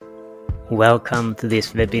Welcome to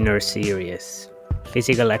this webinar series.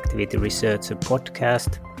 Physical Activity Researcher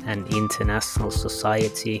Podcast and International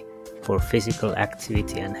Society for Physical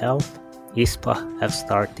Activity and Health, ISPA, have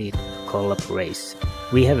started a collaboration.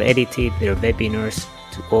 We have edited their webinars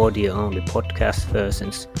to audio-only podcast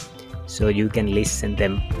versions, so you can listen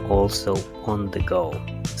them also on the go.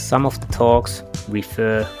 Some of the talks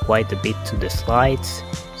refer quite a bit to the slides,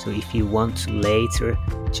 so if you want to later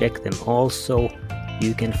check them also,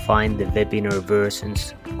 you can find the webinar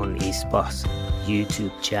versions on ISPA's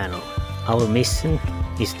YouTube channel. Our mission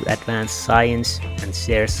is to advance science and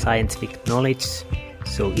share scientific knowledge,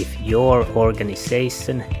 so if your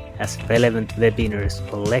organization has relevant webinars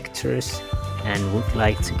or lectures and would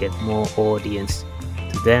like to get more audience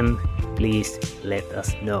to them, please let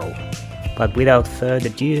us know. But without further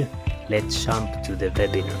ado, let's jump to the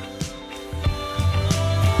webinar.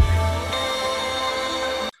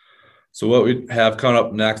 So what we have coming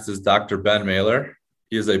up next is Dr. Ben Mahler.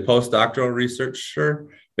 He is a postdoctoral researcher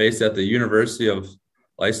based at the University of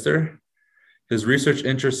Leicester. His research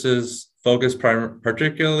interests focus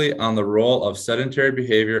particularly on the role of sedentary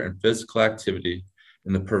behavior and physical activity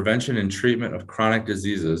in the prevention and treatment of chronic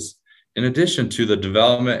diseases, in addition to the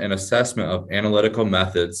development and assessment of analytical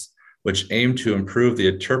methods which aim to improve the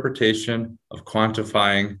interpretation of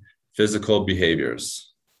quantifying physical behaviors.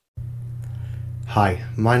 Hi,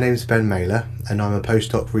 my name's Ben Mahler and I'm a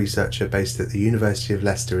postdoc researcher based at the University of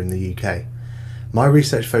Leicester in the UK. My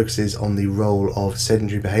research focuses on the role of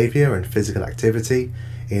sedentary behaviour and physical activity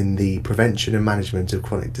in the prevention and management of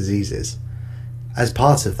chronic diseases. As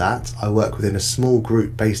part of that, I work within a small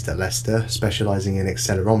group based at Leicester specialising in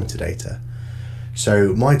accelerometer data.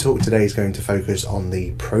 So my talk today is going to focus on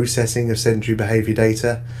the processing of sedentary behaviour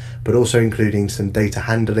data, but also including some data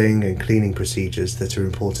handling and cleaning procedures that are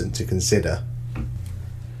important to consider.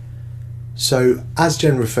 So, as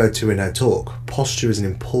Jen referred to in her talk, posture is an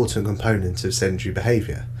important component of sedentary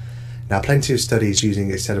behaviour. Now, plenty of studies using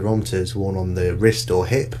accelerometers worn on the wrist or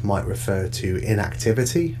hip might refer to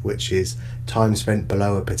inactivity, which is time spent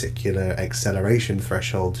below a particular acceleration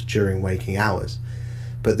threshold during waking hours.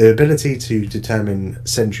 But the ability to determine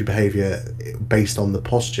sedentary behaviour based on the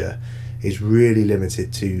posture is really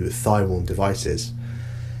limited to thigh-worn devices.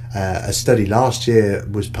 A study last year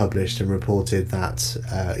was published and reported that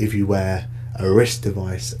if you wear a wrist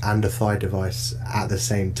device and a thigh device at the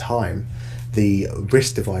same time, the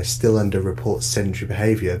wrist device still underreports sedentary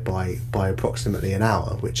behaviour by approximately an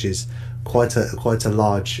hour, which is quite a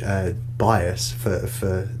large bias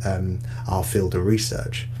for our field of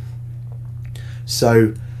research.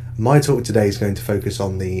 So my talk today is going to focus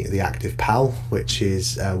on the ActivePAL, which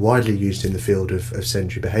is widely used in the field of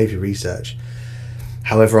sedentary behaviour research.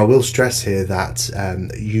 However, I will stress here that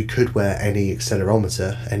you could wear any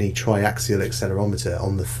accelerometer, any triaxial accelerometer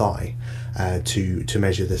on the thigh to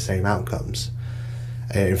measure the same outcomes.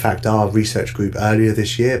 In fact, our research group earlier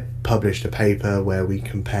this year published a paper where we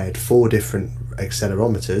compared 4 different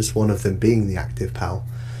accelerometers, one of them being the ActivePAL,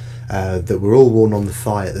 that were all worn on the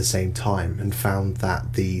thigh at the same time, and found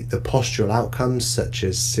that the postural outcomes such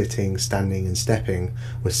as sitting, standing and stepping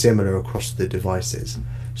were similar across the devices.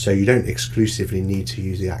 So you don't exclusively need to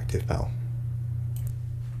use the ActivePAL.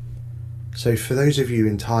 So for those of you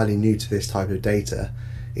entirely new to this type of data,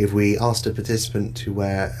 if we asked a participant to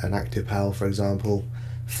wear an ActivePAL, for example,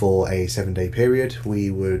 for a 7-day period, we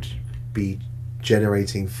would be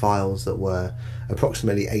generating files that were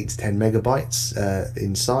approximately 8 to 10 megabytes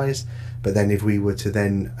in size. But then if we were to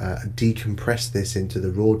then decompress this into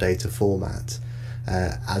the raw data format,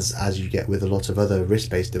 as you get with a lot of other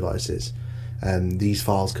wrist-based devices, these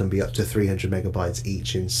files can be up to 300 megabytes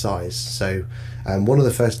each in size. So one of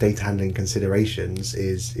the first data handling considerations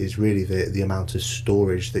is really the amount of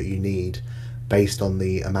storage that you need based on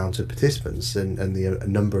the amount of participants and the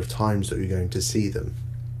number of times that you're going to see them,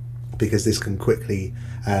 because this can quickly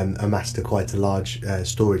amass to quite a large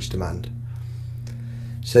storage demand.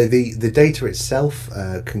 So the data itself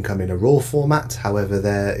can come in a raw format. However,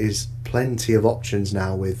 there is plenty of options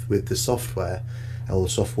now with the software or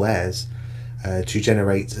softwares to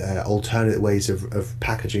generate alternate ways of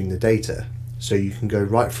packaging the data. So you can go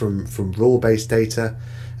right from raw based data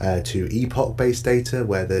to epoch based data,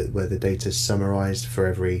 where the data is summarized for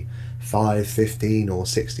every 5, 15 or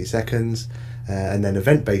 60 seconds, and then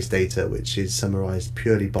event based data, which is summarized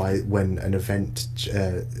purely by when an event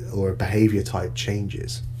or a behavior type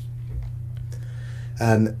changes.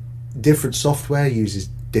 Different software uses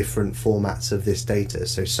different formats of this data,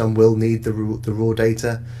 so some will need the raw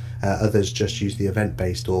data, others just use the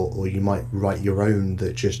event-based, or you might write your own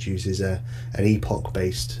that just uses an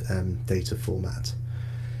epoch-based data format.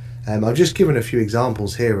 I've just given a few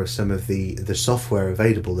examples here of some of the software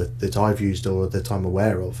available that I've used or that I'm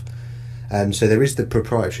aware of. So there is the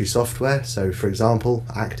proprietary software. So for example,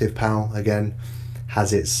 ActivePal again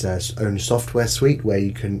has its own software suite where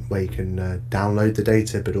you can download the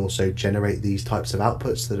data but also generate these types of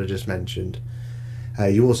outputs that I just mentioned.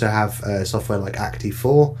 You also have software like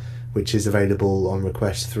Acti4, which is available on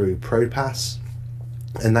request through ProPass,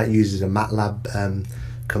 and that uses a MATLAB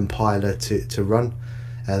compiler to run.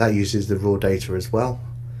 That uses the raw data as well.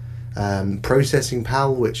 Processing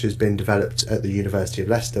Pal, which has been developed at the University of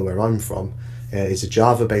Leicester, where I'm from, is a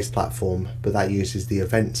Java-based platform, but that uses the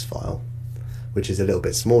events file, which is a little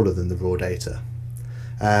bit smaller than the raw data.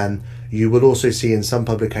 You will also see in some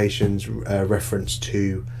publications reference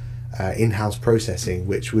to in-house processing,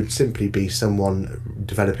 which would simply be someone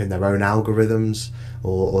developing their own algorithms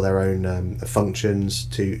or their own functions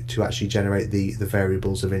to actually generate the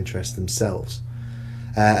variables of interest themselves.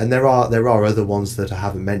 And there are other ones that I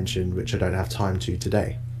haven't mentioned, which I don't have time to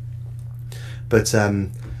today. But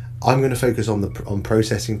I'm going to focus on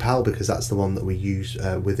Processing Pal because that's the one that we use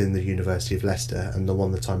within the University of Leicester and the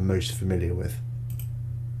one that I'm most familiar with.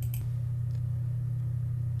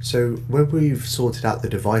 So when we've sorted out the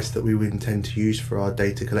device that we would intend to use for our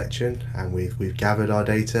data collection, and we've gathered our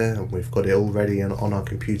data and we've got it all ready on our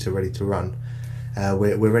computer ready to run,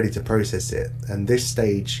 we're ready to process it. And this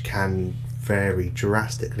stage can vary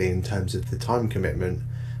drastically in terms of the time commitment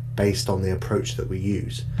based on the approach that we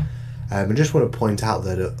use. I just want to point out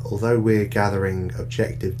that although we're gathering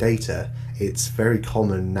objective data, it's very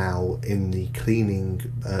common now in the cleaning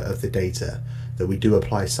of the data that we do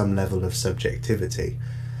apply some level of subjectivity.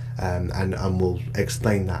 And we'll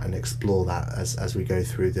explain that and explore that as we go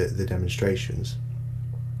through the demonstrations.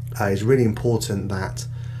 It's really important that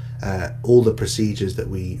all the procedures that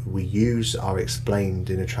we use are explained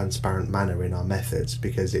in a transparent manner in our methods,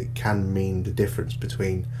 because it can mean the difference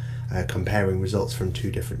between comparing results from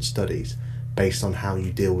two different studies based on how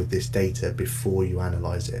you deal with this data before you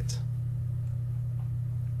analyse it.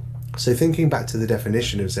 So thinking back to the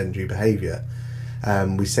definition of sedentary behaviour,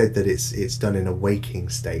 we said that it's done in a waking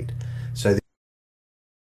state. So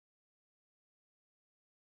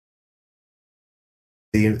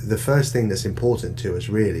the first thing that's important to us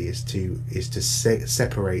really is to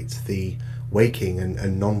separate the waking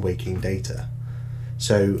and non-waking data.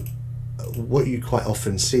 So what you quite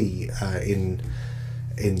often see in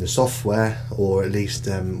the software, or at least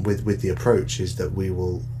with the approach, is that we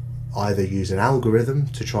will either use an algorithm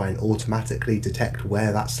to try and automatically detect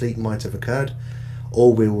where that sleep might have occurred,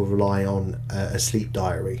 or we will rely on a sleep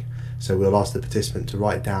diary. So we'll ask the participant to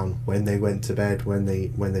write down when they went to bed, when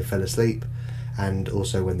they fell asleep, and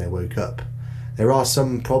also when they woke up. There are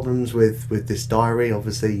some problems with this diary.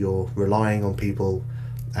 Obviously you're relying on people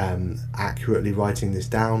accurately writing this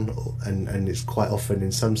down, and it's quite often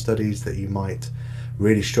in some studies that you might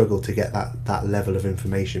really struggle to get that level of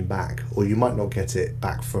information back, or you might not get it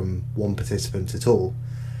back from one participant at all.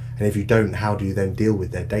 And if you don't, how do you then deal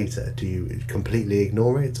with their data? Do you completely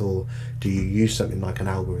ignore it, or do you use something like an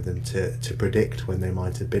algorithm to predict when they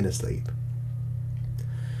might have been asleep?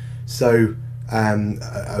 So I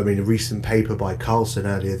mean, a recent paper by Carlson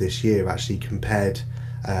earlier this year actually compared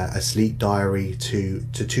a sleep diary to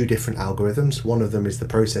two different algorithms. One of them is the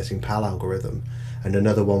Processing Pal algorithm, and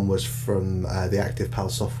another one was from the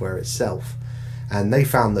ActivePal software itself. And they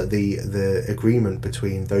found that the agreement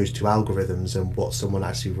between those two algorithms and what someone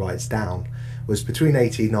actually writes down was between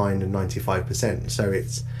 89 and 95%. So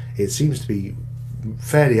it seems to be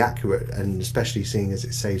fairly accurate, and especially seeing as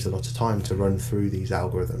it saves a lot of time to run through these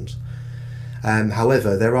algorithms.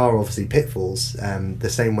 However, there are obviously pitfalls. The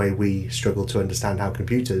same way we struggle to understand how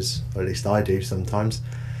computers, or at least I do sometimes,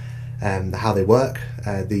 how they work,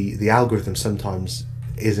 the algorithm sometimes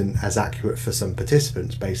isn't as accurate for some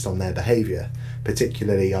participants based on their behaviour.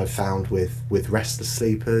 Particularly I've found with restless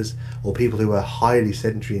sleepers, or people who are highly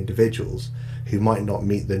sedentary individuals who might not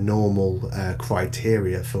meet the normal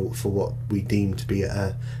criteria for what we deem to be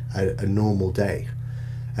a normal day.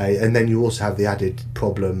 And then you also have the added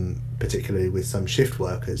problem, particularly with some shift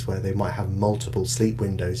workers, where they might have multiple sleep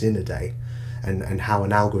windows in a day, and how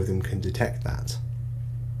an algorithm can detect that.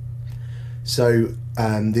 So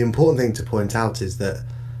the important thing to point out is that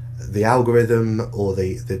the algorithm or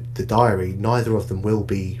the diary, neither of them will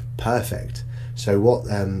be perfect. So what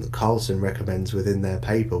Carlson recommends within their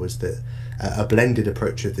paper was that a blended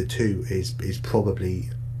approach of the two is probably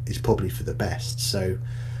for the best. So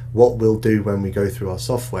what we'll do when we go through our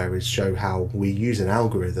software is show how we use an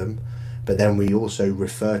algorithm, but then we also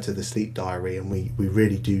refer to the sleep diary, and we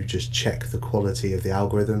really do just check the quality of the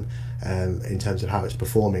algorithm in terms of how it's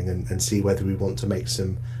performing, and see whether we want to make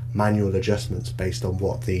some manual adjustments based on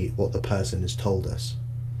what the person has told us.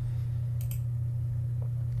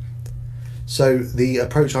 So the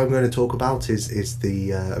approach I'm going to talk about is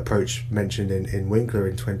the approach mentioned in Winkler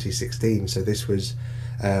in 2016. So this was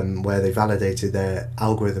where they validated their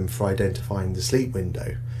algorithm for identifying the sleep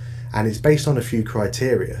window, and it's based on a few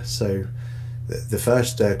criteria. So the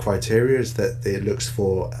first criteria is that it looks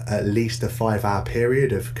for at least a 5-hour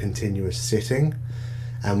period of continuous sitting,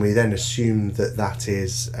 and we then assume that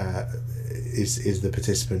is the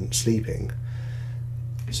participant sleeping.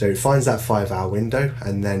 So it finds that 5-hour window,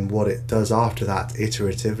 and then what it does after that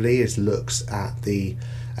iteratively is looks at the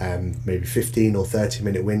maybe 15 or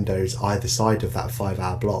 30-minute windows either side of that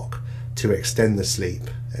 5-hour block to extend the sleep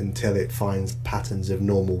until it finds patterns of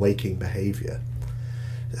normal waking behaviour.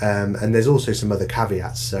 And there's also some other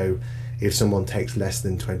caveats. So if someone takes less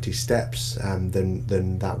than 20 steps,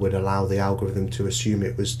 then that would allow the algorithm to assume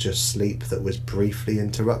it was just sleep that was briefly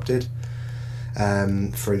interrupted,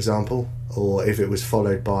 for example. Or if it was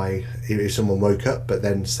followed by, if someone woke up but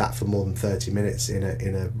then sat for more than 30 minutes in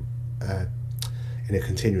a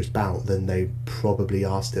continuous bout, then they probably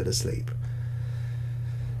are still asleep.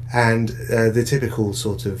 And the typical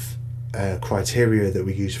sort of criteria that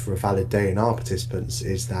we use for a valid day in our participants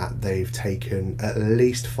is that they've taken at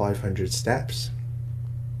least 500 steps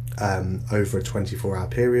over a 24-hour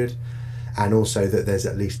period, and also that there's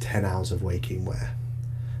at least 10 hours of waking wear.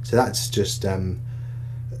 So that's just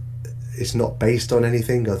it's not based on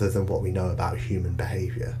anything other than what we know about human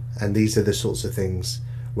behaviour, and these are the sorts of things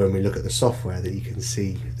when we look at the software that you can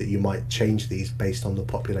see that you might change these based on the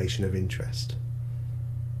population of interest.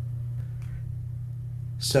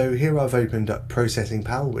 So here I've opened up Processing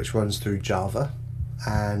Pal, which runs through Java,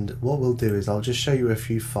 and what we'll do is I'll just show you a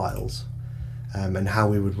few files and how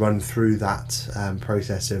we would run through that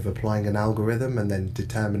process of applying an algorithm and then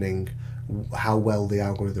determining how well the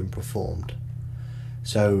algorithm performed.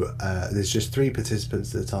 So there's just 3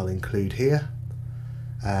 participants that I'll include here.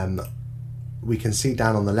 We can see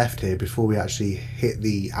down on the left here, before we actually hit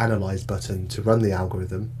the Analyze button to run the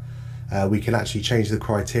algorithm, we can actually change the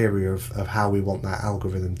criteria of how we want that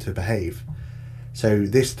algorithm to behave. So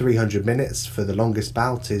this 300 minutes for the longest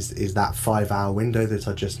bout is that 5-hour window that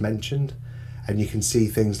I just mentioned, and you can see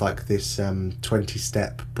things like this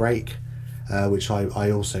 20-step break, which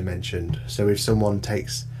I also mentioned. So if someone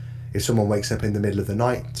wakes up in the middle of the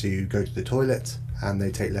night to go to the toilet and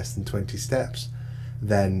they take less than 20 steps,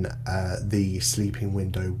 then the sleeping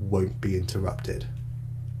window won't be interrupted.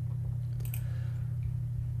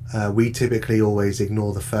 We typically always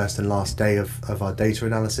ignore the first and last day of our data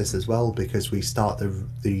analysis as well, because we start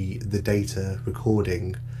the data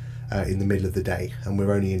recording in the middle of the day, and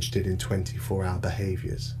we're only interested in 24-hour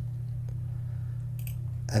behaviours.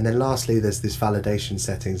 And then lastly, there's this validation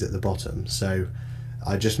settings at the bottom. So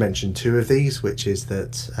I just mentioned 2 of these, which is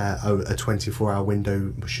that a 24-hour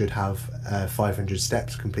window should have 500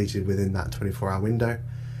 steps completed within that 24-hour window,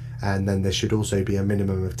 and then there should also be a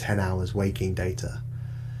minimum of 10 hours waking data.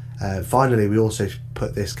 Finally, we also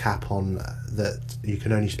put this cap on that you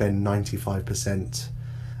can only spend 95%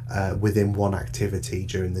 within one activity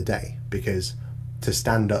during the day, because to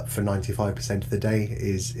stand up for 95% of the day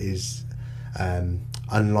is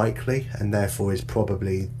unlikely, and therefore is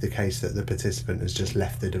probably the case that the participant has just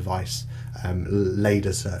left the device laid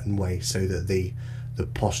a certain way so that the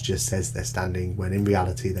posture says they're standing when in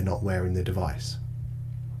reality they're not wearing the device.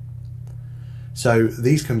 So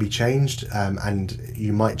these can be changed, and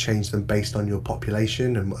you might change them based on your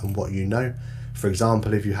population and what you know. For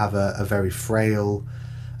example, if you have a very frail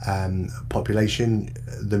population,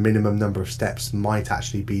 the minimum number of steps might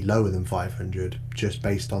actually be lower than 500, just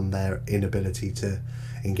based on their inability to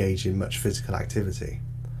engage in much physical activity.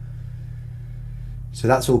 So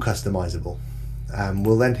that's all customizable.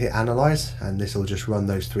 We'll then hit Analyze, and this will just run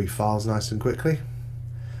those 3 files nice and quickly.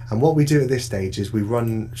 And what we do at this stage is we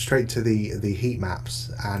run straight to the heat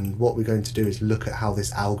maps, and what we're going to do is look at how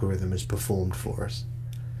this algorithm has performed for us.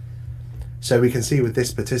 So we can see with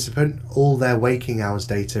this participant, all their waking hours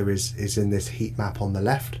data is in this heat map on the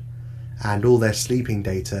left, and all their sleeping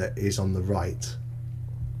data is on the right.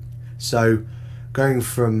 So going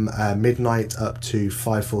from midnight up to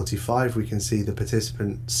 5:45, we can see the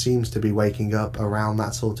participant seems to be waking up around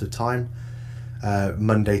that sort of time,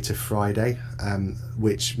 Monday to Friday,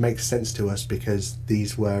 which makes sense to us because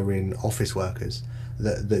these were in office workers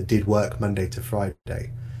that did work Monday to Friday.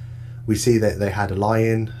 We see that they had a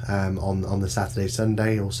lie-in on the Saturday,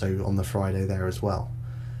 Sunday, also on the Friday there as well.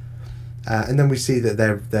 And then we see that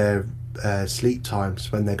their sleep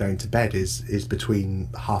times when they're going to bed is between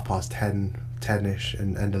 10:30, 10ish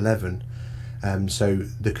and 11. So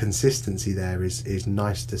the consistency there is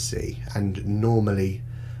nice to see, and normally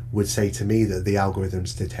would say to me that the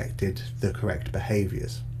algorithms detected the correct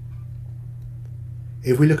behaviours.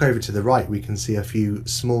 If we look over to the right, we can see a few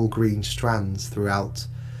small green strands throughout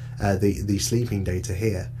the sleeping data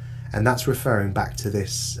here, and that's referring back to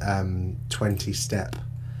this 20-step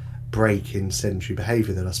break in sedentary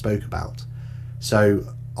behaviour that I spoke about. So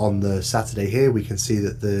on the Saturday here, we can see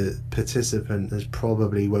that the participant has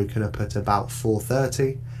probably woken up at about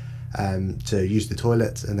 4:30 to use the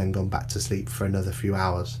toilet and then gone back to sleep for another few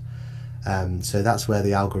hours. So that's where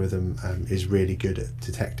the algorithm is really good at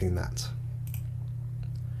detecting that.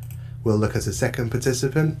 We'll look at a second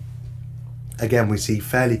participant. Again, we see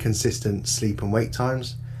fairly consistent sleep and wake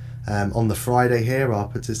times. On the Friday here, our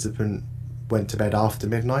participant went to bed after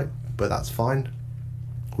midnight, but that's fine.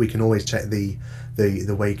 We can always check the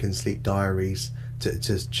wake and sleep diaries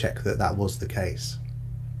to check that that was the case.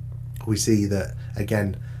 We see that,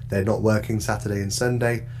 again, they're not working Saturday and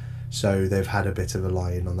Sunday, so they've had a bit of a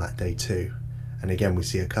lie-in on that day too. And again, we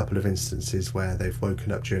see a couple of instances where they've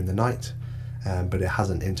woken up during the night, but it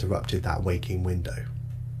hasn't interrupted that waking window.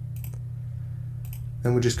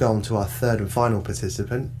 Then we'll just go on to our third and final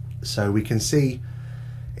participant. So we can see,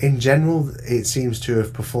 in general, it seems to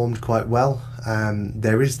have performed quite well.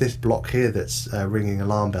 There is this block here that's ringing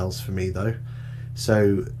alarm bells for me though.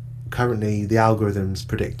 So currently the algorithm's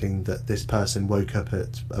predicting that this person woke up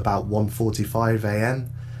at about 1:45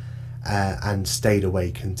 a.m. And stayed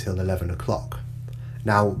awake until 11 o'clock.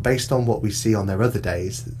 Now, based on what we see on their other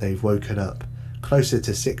days, they've woken up closer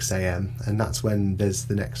to 6 a.m. and that's when there's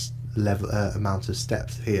the next level amount of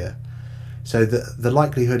steps here. So the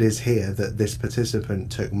likelihood is here that this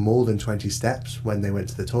participant took more than 20 steps when they went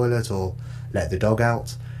to the toilet or let the dog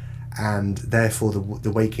out, and therefore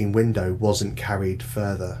the waking window wasn't carried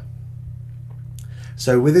further.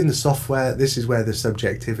 So within the software, this is where the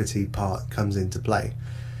subjectivity part comes into play.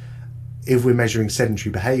 If we're measuring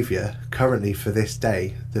sedentary behaviour, currently for this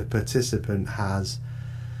day, the participant has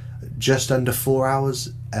just under 4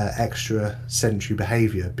 hours extra sedentary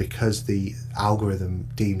behaviour because the algorithm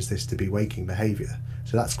deems this to be waking behaviour.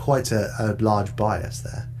 So that's quite a large bias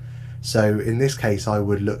there. So in this case, I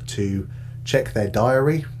would look to check their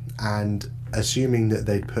diary, and assuming that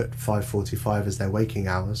they'd put 5:45 as their waking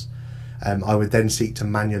hours, I would then seek to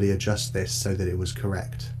manually adjust this so that it was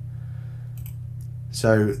correct.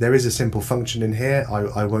 So there is a simple function in here.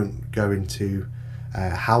 I won't go into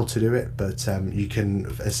how to do it, but you can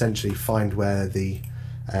essentially find where the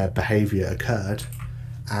behavior occurred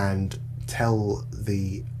and tell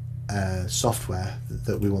the software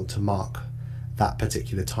that we want to mark that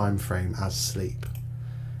particular time frame as sleep.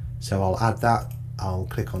 So I'll add that, I'll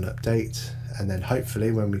click on update, and then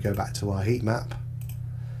hopefully when we go back to our heat map,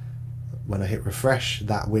 when I hit refresh,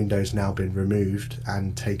 that window's now been removed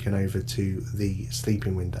and taken over to the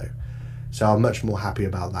sleeping window. So I'm much more happy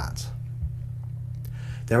about that.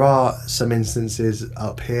 There are some instances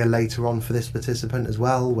up here later on for this participant as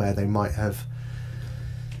well, where they might have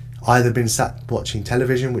either been sat watching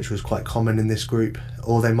television, which was quite common in this group,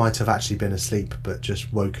 or they might have actually been asleep but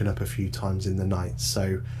just woken up a few times in the night.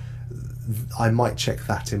 So I might check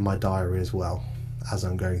that in my diary as well as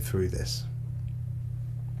I'm going through this.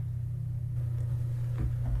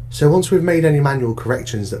 So once we've made any manual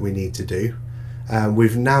corrections that we need to do,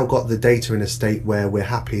 we've now got the data in a state where we're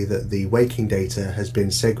happy that the waking data has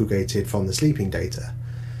been segregated from the sleeping data.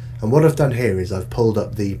 And what I've done here is I've pulled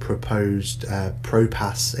up the proposed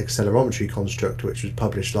ProPass accelerometry construct, which was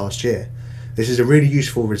published last year. This is a really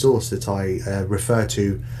useful resource that I refer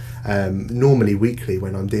to normally weekly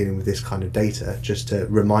when I'm dealing with this kind of data, just to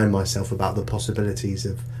remind myself about the possibilities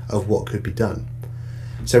of what could be done.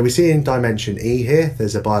 So we see in dimension E here,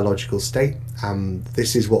 there's a biological state, and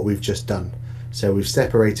this is what we've just done. So we've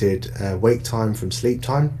separated wake time from sleep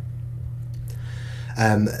time.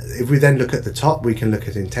 If we then look at the top, we can look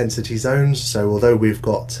at intensity zones. So although we've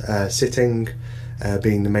got sitting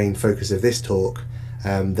being the main focus of this talk,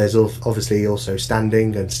 there's obviously also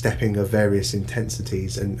standing and stepping of various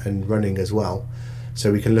intensities and running as well.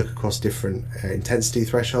 So we can look across different intensity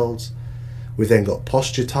thresholds. We've then got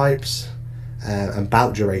posture types and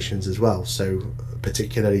bout durations as well. So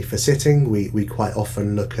particularly for sitting, we quite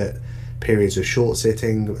often look at periods of short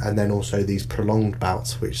sitting, and then also these prolonged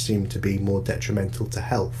bouts, which seem to be more detrimental to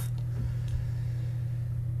health.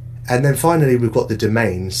 And then finally we've got the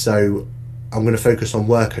domain. So I'm going to focus on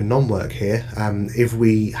work and non-work here. If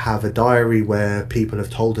we have a diary where people have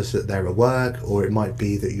told us that they're at work, or it might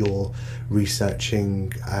be that you're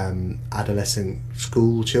researching adolescent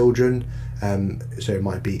school children, so it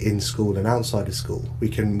might be in school and outside of school, we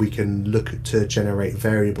can look to generate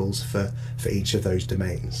variables for each of those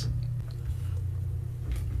domains.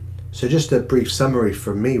 So just a brief summary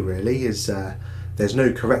from me really is there's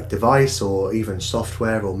no correct device or even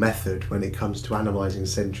software or method when it comes to analysing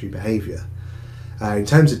sedentary behaviour. In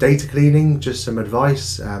terms of data cleaning, just some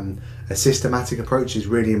advice. A systematic approach is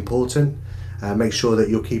really important. Make sure that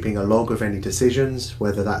you're keeping a log of any decisions,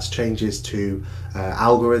 whether that's changes to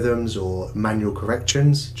algorithms or manual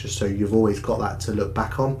corrections, just so you've always got that to look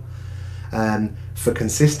back on. For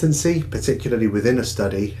consistency, particularly within a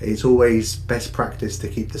study, it's always best practice to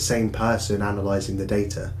keep the same person analysing the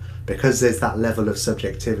data. Because there's that level of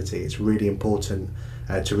subjectivity, it's really important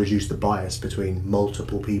to reduce the bias between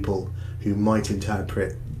multiple people who might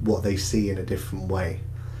interpret what they see in a different way.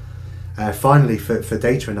 Finally, for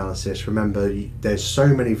data analysis, remember there's so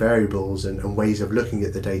many variables and ways of looking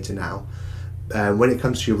at the data now. When it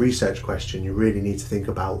comes to your research question, you really need to think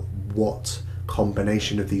about what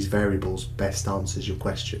combination of these variables best answers your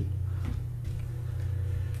question.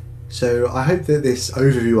 So I hope that this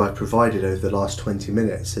overview I've provided over the last 20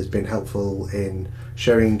 minutes has been helpful in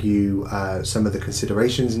showing you some of the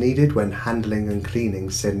considerations needed when handling and cleaning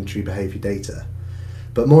sedentary behaviour data.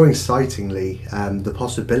 But more excitingly, the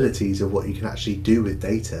possibilities of what you can actually do with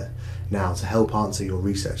data now to help answer your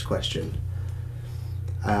research question.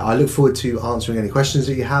 I look forward to answering any questions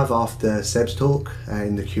that you have after Seb's talk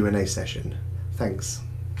in the Q&A session. Thanks.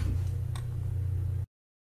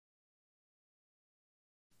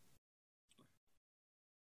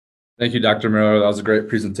 Thank you, Dr. Miller. That was a great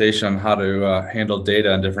presentation on how to handle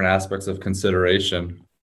data and different aspects of consideration.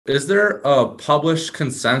 Is there a published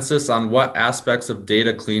consensus on what aspects of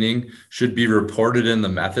data cleaning should be reported in the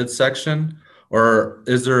methods section? Or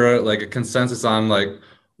is there a consensus on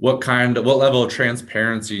what level of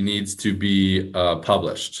transparency needs to be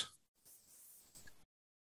published?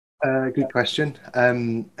 Good question.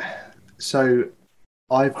 So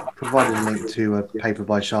I've provided a link to a paper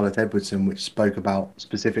by Charlotte Edwardson which spoke about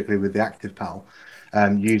specifically with the ActivePal,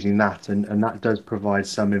 using that, and that does provide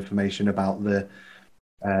some information about the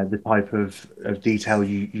type of detail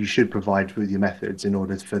you should provide with your methods in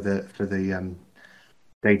order for the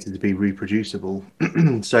data to be reproducible.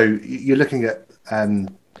 So you're looking at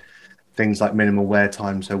things like minimal wear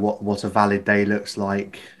time, so what a valid day looks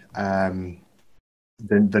like.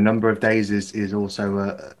 The number of days is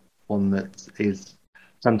also one that is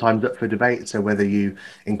sometimes up for debate. So whether you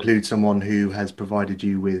include someone who has provided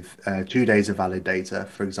you with 2 days of valid data,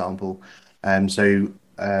 for example.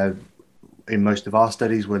 In most of our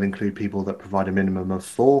studies, we'll include people that provide a minimum of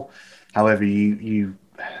 4. However, in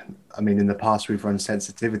the past, we've run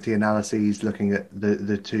sensitivity analyses looking at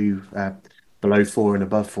the 2 below 4 and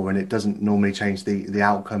above 4, and it doesn't normally change the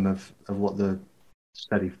outcome of what the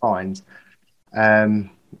study finds. So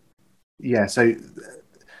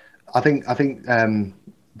I think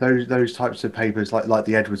those types of papers like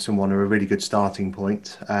the Edwardson one are a really good starting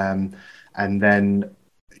point. And then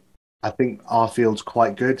I think our field's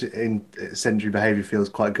quite good in sedentary behaviour field's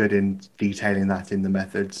quite good in detailing that in the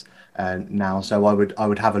methods now. So I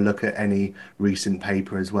would have a look at any recent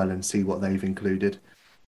paper as well and see what they've included.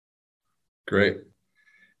 Great.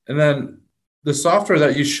 And then the software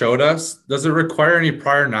that you showed us, does it require any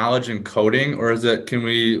prior knowledge in coding, or can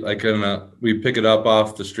we we pick it up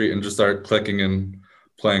off the street and just start clicking and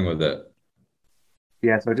playing with it?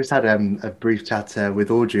 Yeah, so I just had a brief chat with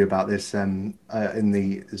Audrey about this in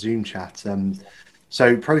the Zoom chat.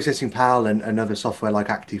 So Processing Pal and other software like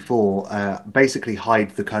Active4 basically hide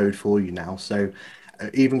the code for you now. So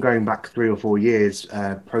even going back 3 or 4 years,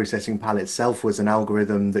 Processing Pal itself was an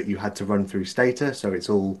algorithm that you had to run through Stata. So it's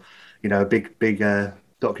all, a big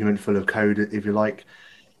document full of code, if you like.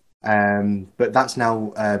 But that's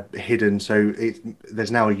now hidden. So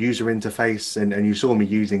there's now a user interface, and you saw me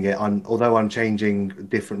using it. Although I'm changing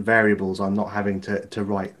different variables, I'm not having to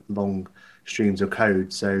write long streams of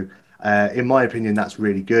code. So in my opinion, that's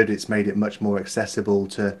really good. It's made it much more accessible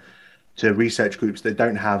to research groups that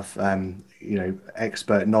don't have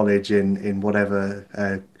expert knowledge in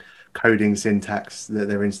whatever coding syntax that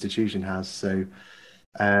their institution has. So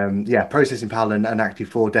Processing Pal and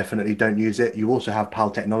Active4 definitely don't use it. You also have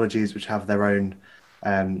Pal Technologies, which have their own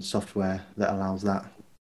software that allows that.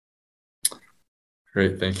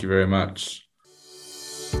 Great, thank you very much.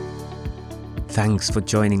 Thanks for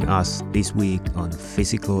joining us this week on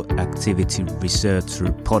Physical Activity Researcher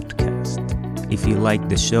Podcast. If you like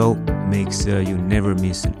the show, make sure you never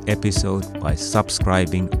miss an episode by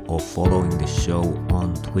subscribing or following the show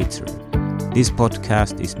on Twitter. This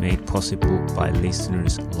podcast is made possible by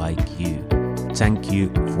listeners like you. Thank you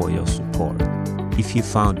for your support. If you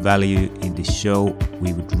found value in the show,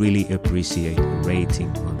 we would really appreciate a rating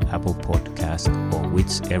on Apple Podcast or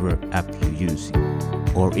whichever app you're using.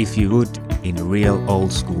 Or if you would, in a real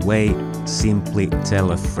old school way, simply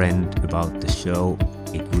tell a friend about the show.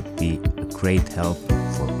 It would be a great help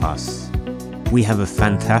for us. We have a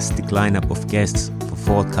fantastic lineup of guests for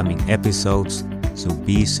forthcoming episodes, so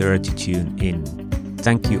be sure to tune in.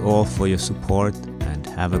 Thank you all for your support and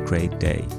have a great day.